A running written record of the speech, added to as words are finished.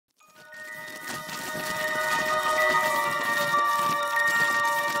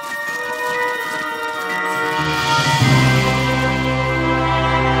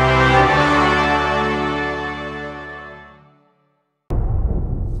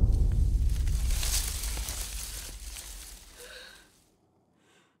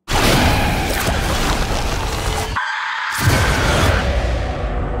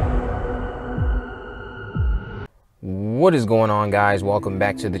What is going on, guys? Welcome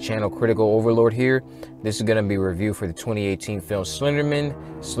back to the channel. Critical Overlord here. This is going to be a review for the 2018 film Slenderman.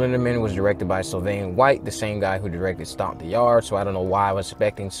 Slenderman was directed by Sylvain White, the same guy who directed Stomp the Yard, so I don't know why I was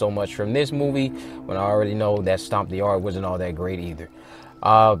expecting so much from this movie when I already know that Stomp the Yard wasn't all that great either.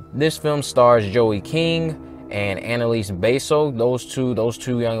 This film stars Joey King and Annalise Basso. Those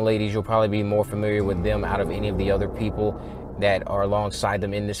two young ladies, you'll probably be more familiar with them out of any of the other people that are alongside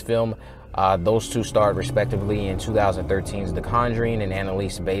them in this film. Those two starred respectively in 2013's The Conjuring, and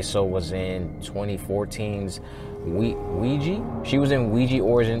Annalise Basso was in 2014's Ouija. She was in Ouija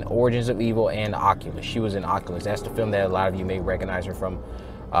Origins of Evil and Oculus. She was in Oculus. That's the film that a lot of you may recognize her from,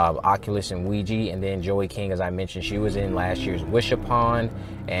 Oculus and Ouija. And then Joey King, as I mentioned, she was in last year's Wish Upon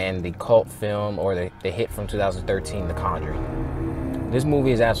and the cult film, or the hit from 2013, The Conjuring. This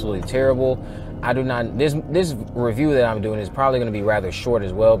movie is absolutely terrible. This review that I'm doing is probably going to be rather short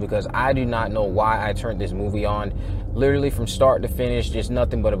as well, because I do not know why I turned this movie on. Literally from start to finish, just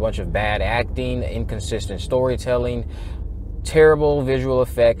nothing but a bunch of bad acting, inconsistent storytelling, terrible visual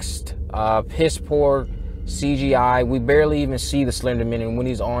effects, piss poor CGI. We barely even see the Slenderman, and when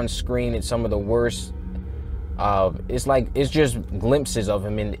he's on screen, it's some of the worst. It's just glimpses of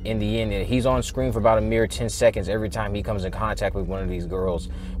him in the end. He's on screen for about a mere 10 seconds every time he comes in contact with one of these girls.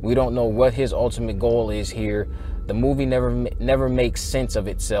 We don't know what his ultimate goal is here. The movie never makes sense of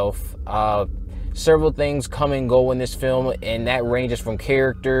itself. Several things come and go in this film, and that ranges from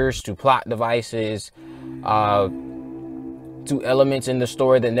characters to plot devices to elements in the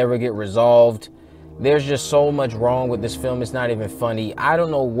story that never get resolved. There's just so much wrong with this film. It's not even funny. I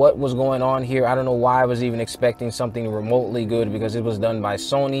don't know what was going on here. I don't know why I was even expecting something remotely good, because it was done by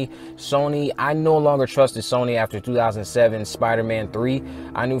Sony. I no longer trusted Sony after 2007 Spider-Man 3.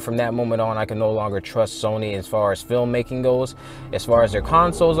 I knew from that moment on I could no longer trust Sony as far as filmmaking goes. As far as their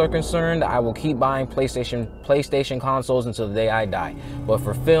consoles are concerned, I will keep buying PlayStation consoles until the day I die. But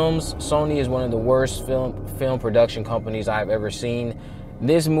for films, Sony is one of the worst film production companies I've ever seen.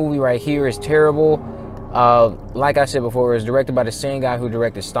 This movie right here is terrible. Like I said before, it was directed by the same guy who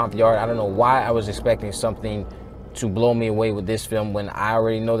directed Stomp the Yard. I don't know why I was expecting something to blow me away with this film when I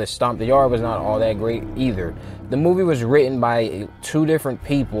already know that Stomp the Yard was not all that great either. The movie was written by two different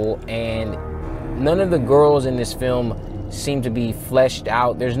people, and none of the girls in this film seem to be fleshed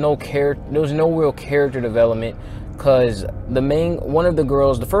out. There's no real character development, because one of the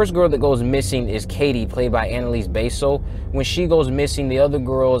girls, the first girl that goes missing is Katie, played by Annalise Basso. When she goes missing, the other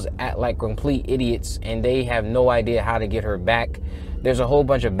girls act like complete idiots, and they have no idea how to get her back. There's a whole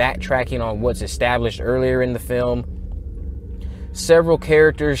bunch of backtracking on what's established earlier in the film. Several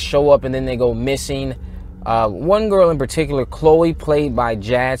characters show up and then they go missing. One girl in particular, Chloe, played by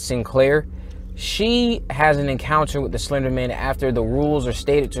Jad Sinclair, she has an encounter with the Slenderman after the rules are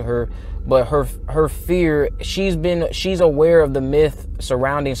stated to her, but her fear, she's aware of the myth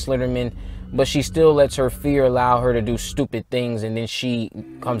surrounding Slenderman, but she still lets her fear allow her to do stupid things, and then she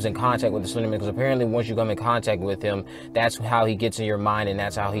comes in contact with the Slenderman, because apparently once you come in contact with him, that's how he gets in your mind, and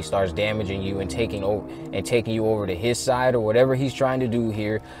that's how he starts damaging you and taking you over to his side, or whatever he's trying to do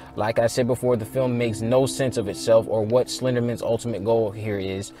here. Like I said before, the film makes no sense of itself or what Slenderman's ultimate goal here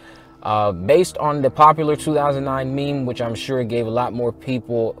is. Based on the popular 2009 meme, which I'm sure gave a lot more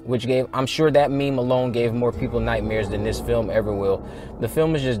people, I'm sure that meme alone gave more people nightmares than this film ever will. The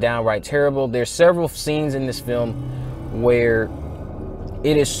film is just downright terrible. There's several scenes in this film where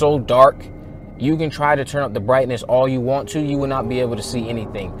it is so dark, you can try to turn up the brightness all you want to, you will not be able to see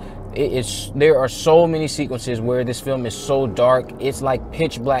anything. There are so many sequences where this film is so dark, it's like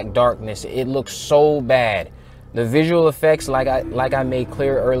pitch black darkness. It looks so bad. The visual effects, like I made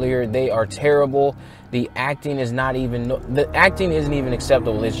clear earlier, they are terrible. The acting isn't even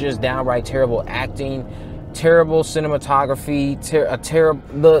acceptable. It's just downright terrible acting, terrible cinematography,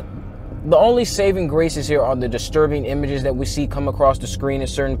 the only saving graces here are the disturbing images that we see come across the screen at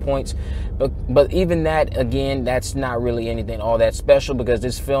certain points. But even that, again, that's not really anything all that special, because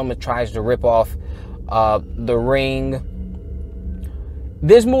this film tries to rip off The Ring.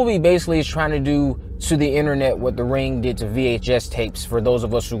 This movie basically is trying to do to the internet what The Ring did to VHS tapes, for those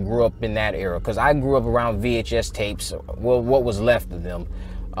of us who grew up in that era, because I grew up around VHS tapes, well, what was left of them.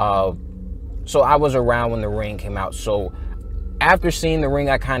 So I was around when The Ring came out. So after seeing The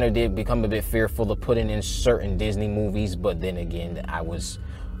Ring, I kind of did become a bit fearful of putting in certain Disney movies, but then again, I was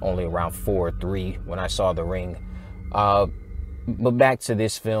only around 4 or 3 when I saw The Ring. But back to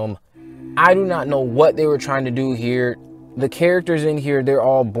this film, I do not know what they were trying to do here. The characters in here, they're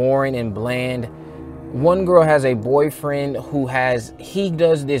all boring and bland. One girl has a boyfriend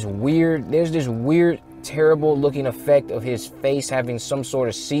there's this weird, terrible looking effect of his face having some sort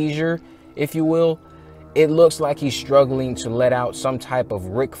of seizure, if you will. It looks like he's struggling to let out some type of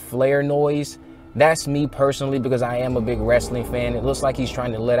Ric Flair noise. That's me personally, because I am a big wrestling fan. It looks like he's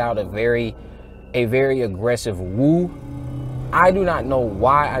trying to let out a very aggressive woo. I do not know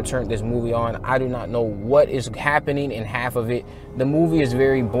why I turned this movie on. I do not know what is happening in half of it. The movie is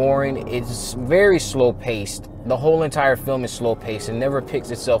very boring. It's very slow paced. The whole entire film is slow paced and never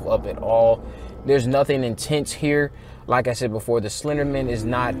picks itself up at all. There's nothing intense here. Like I said before, the Slenderman is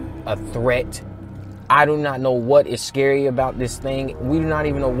not a threat. I do not know what is scary about this thing. We do not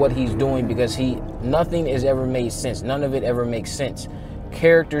even know what he's doing, because nothing has ever made sense. None of it ever makes sense.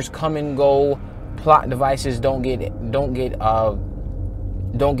 Characters come and go. Plot devices don't get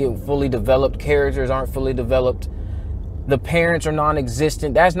fully developed. Characters aren't fully developed. The parents are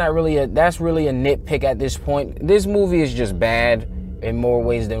non-existent. That's really a nitpick at this point. This movie is just bad in more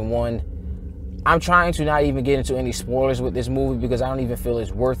ways than one. I'm trying to not even get into any spoilers with this movie, because I don't even feel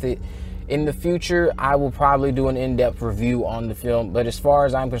it's worth it. In the future, I will probably do an in-depth review on the film, but as far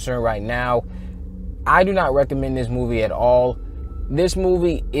as I'm concerned right now, I do not recommend this movie at all. This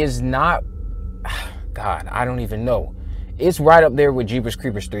movie is not, God, I don't even know. It's right up there with Jeepers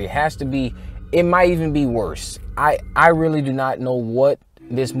Creepers 3. It has to be. It might even be worse. I really do not know what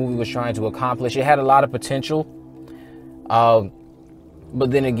this movie was trying to accomplish. It had a lot of potential. But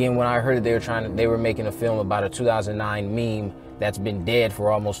then again, when I heard that they were making a film about a 2009 meme that's been dead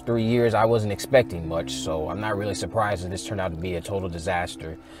for almost 3 years, I wasn't expecting much. So I'm not really surprised that this turned out to be a total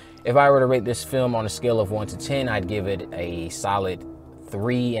disaster. If I were to rate this film on a scale of 1 to 10, I'd give it a solid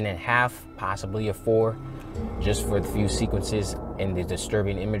 3.5, possibly a 4, just for the few sequences and the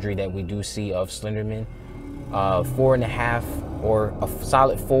disturbing imagery that we do see of Slenderman. 4.5, or a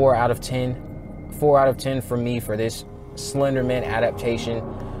solid 4 out of 10. 4 out of 10 for me for this Slenderman adaptation.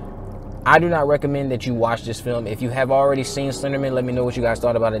 I do not recommend that you watch this film. If you have already seen Slenderman, let me know what you guys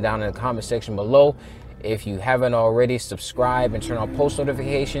thought about it down in the comment section below. If you haven't already, subscribe and turn on post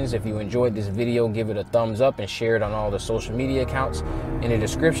notifications. If you enjoyed this video, give it a thumbs up and share it on all the social media accounts. In the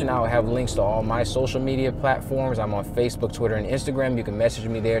description, I will have links to all my social media platforms. I'm on Facebook, Twitter, and Instagram. You can message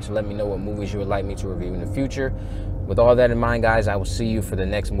me there to let me know what movies you would like me to review in the future. With all that in mind, guys, I will see you for the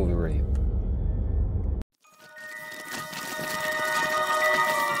next movie review.